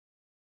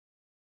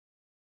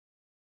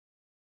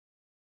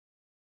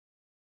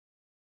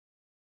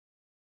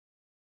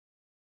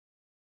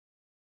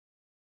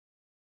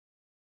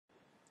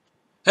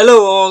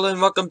Hello all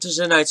and welcome to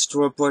tonight's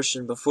Torah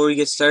portion. Before we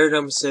get started,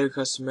 I'm going to say our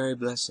customary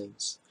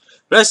blessings.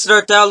 Blessed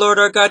art thou, Lord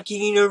our God,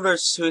 King of the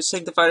universe, who has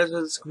sanctified us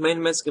with his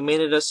commandments,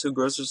 commanded us to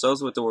gross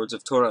ourselves with the words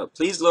of Torah.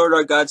 Please, Lord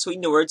our God,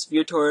 sweeten the words of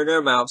your Torah in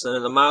our mouths and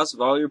in the mouths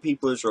of all your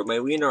people Israel. May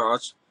we and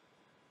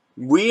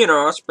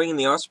our offspring and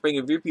the offspring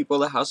of your people,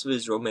 the house of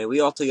Israel, may we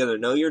all together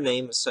know your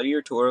name and study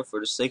your Torah for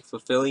the sake of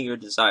fulfilling your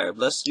desire.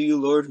 Blessed are you,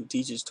 Lord, who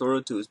teaches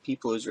Torah to his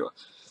people Israel.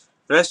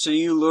 Blessed are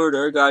you, Lord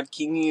our God,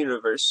 King of the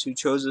universe, who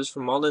chose us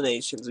from all the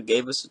nations and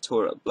gave us the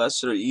Torah.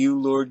 Blessed are you,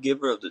 Lord,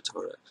 giver of the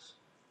Torah.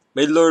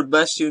 May the Lord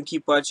bless you and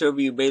keep watch over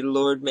you. May the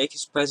Lord make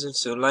his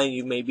presence to enlighten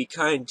you. May be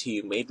kind to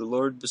you. May the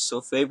Lord bestow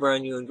favor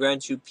on you and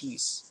grant you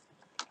peace.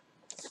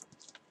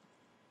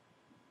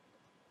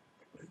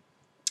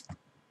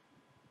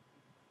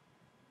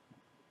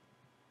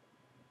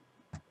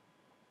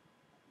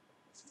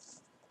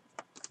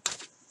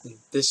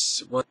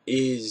 This one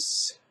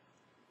is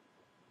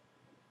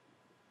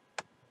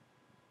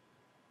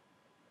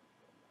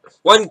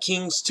 1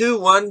 Kings 2,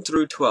 1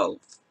 through 12.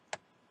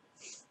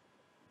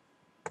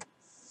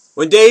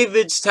 When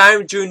David's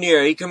time drew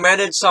near, he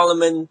commanded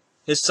Solomon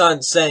his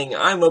son, saying,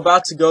 I am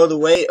about to go the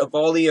way of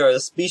all the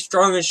earth. Be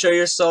strong and show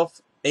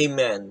yourself a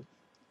man,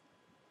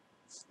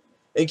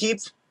 and keep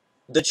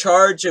the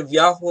charge of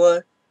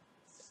Yahweh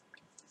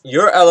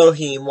your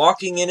Elohim,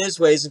 walking in his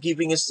ways and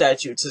keeping his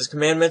statutes, his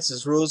commandments,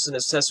 his rules, and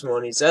his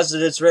testimonies, as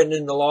it is written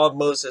in the law of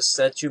Moses,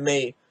 that you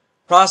may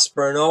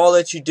prosper in all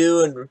that you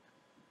do and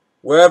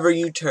wherever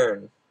you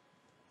turn.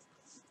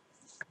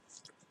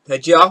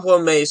 That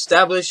Yahweh may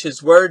establish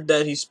his word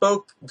that he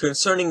spoke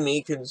concerning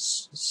me,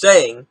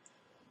 saying,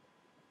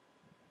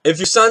 if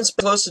your sons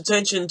pay close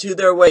attention to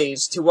their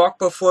ways, to walk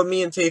before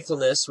me in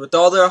faithfulness, with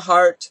all their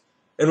heart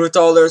and with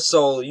all their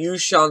soul, you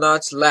shall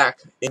not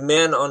lack a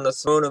man on the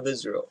throne of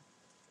Israel.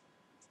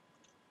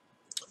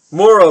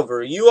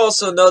 Moreover, you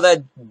also know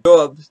that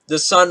Joab, the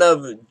son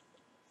of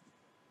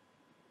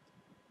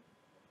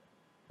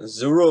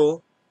Zeruiah,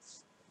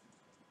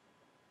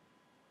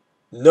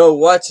 know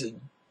what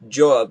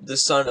Joab, the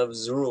son of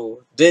Zeruiah,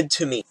 did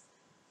to me,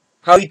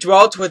 how he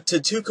dwelt with the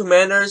two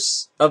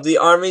commanders of the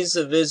armies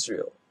of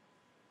Israel,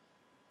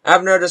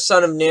 Abner the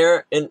son of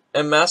Ner, and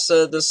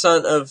Amasa the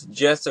son of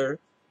Jether,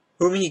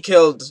 whom he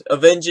killed,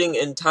 avenging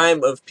in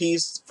time of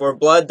peace for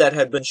blood that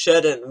had been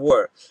shed in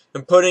war,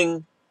 and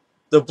putting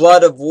the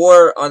blood of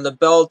war on the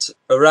belt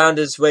around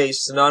his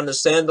waist, and on the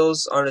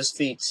sandals on his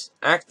feet.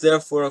 Act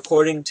therefore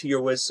according to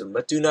your wisdom,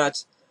 but do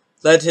not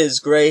let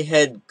his gray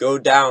head go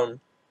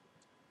down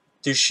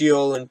to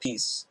Sheol in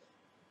peace.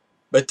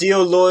 But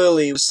deal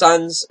loyally with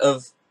sons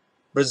of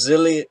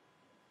Barzillai,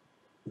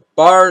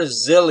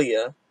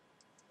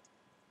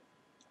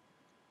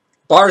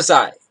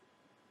 Barzai.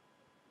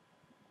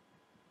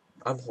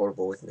 I'm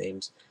horrible with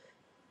names.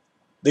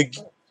 The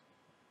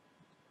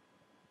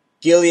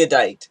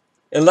Gileadite,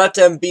 and let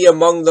them be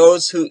among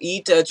those who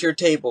eat at your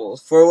table,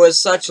 for with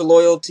such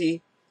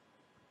loyalty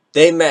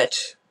they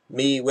met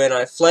me when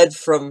I fled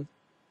from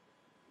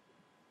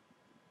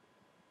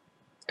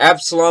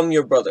Absalom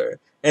your brother.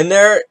 And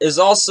there is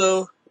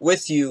also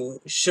with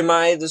you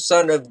Shimei the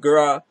son of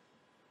Gera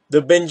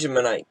the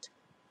Benjaminite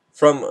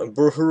from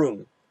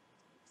Bahurim,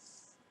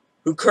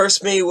 who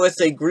cursed me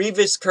with a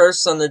grievous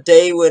curse on the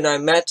day when I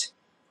met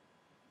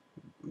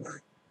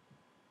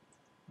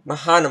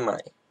Mahanaimah.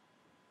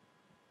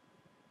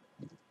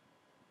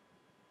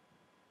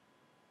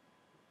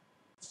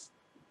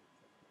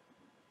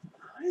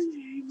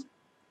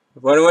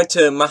 When I went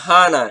to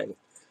Mahanaim.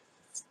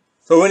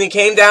 But when he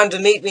came down to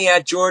meet me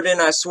at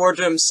Jordan, I swore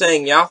to him,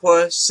 saying,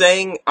 Yahweh,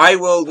 saying, I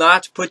will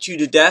not put you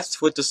to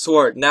death with the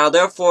sword. Now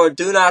therefore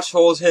do not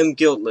hold him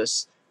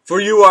guiltless, for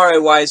you are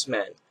a wise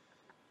man.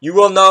 You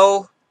will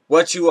know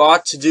what you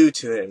ought to do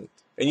to him,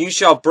 and you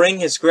shall bring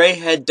his gray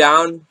head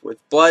down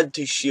with blood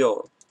to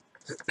Sheol.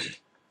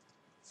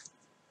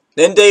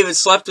 Then David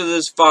slept with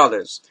his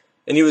fathers,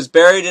 and he was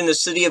buried in the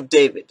city of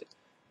David.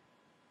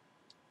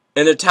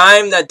 And the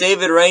time that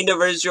David reigned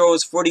over Israel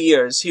was 40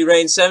 years. He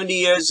reigned 70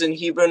 years in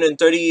Hebron and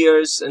 30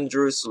 years in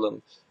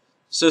Jerusalem.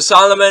 So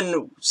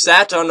Solomon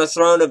sat on the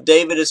throne of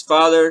David his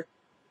father,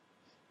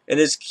 and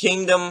his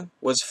kingdom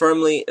was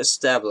firmly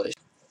established.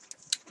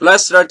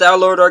 Blessed art thou,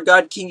 Lord our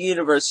God, King of the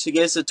universe, who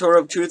gives the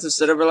Torah of truth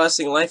instead of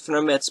everlasting life in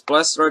our midst.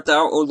 Blessed art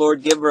thou, O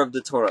Lord, giver of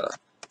the Torah.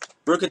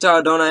 Baruch atah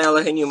Adonai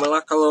Eloheinu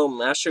melech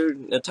haolam, asher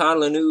natan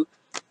lanu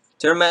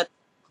termet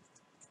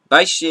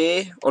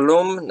Baishe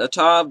Olom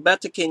Nata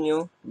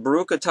Batakinu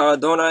Baruch atah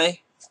Adonai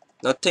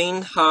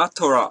Natin Ha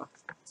Torah.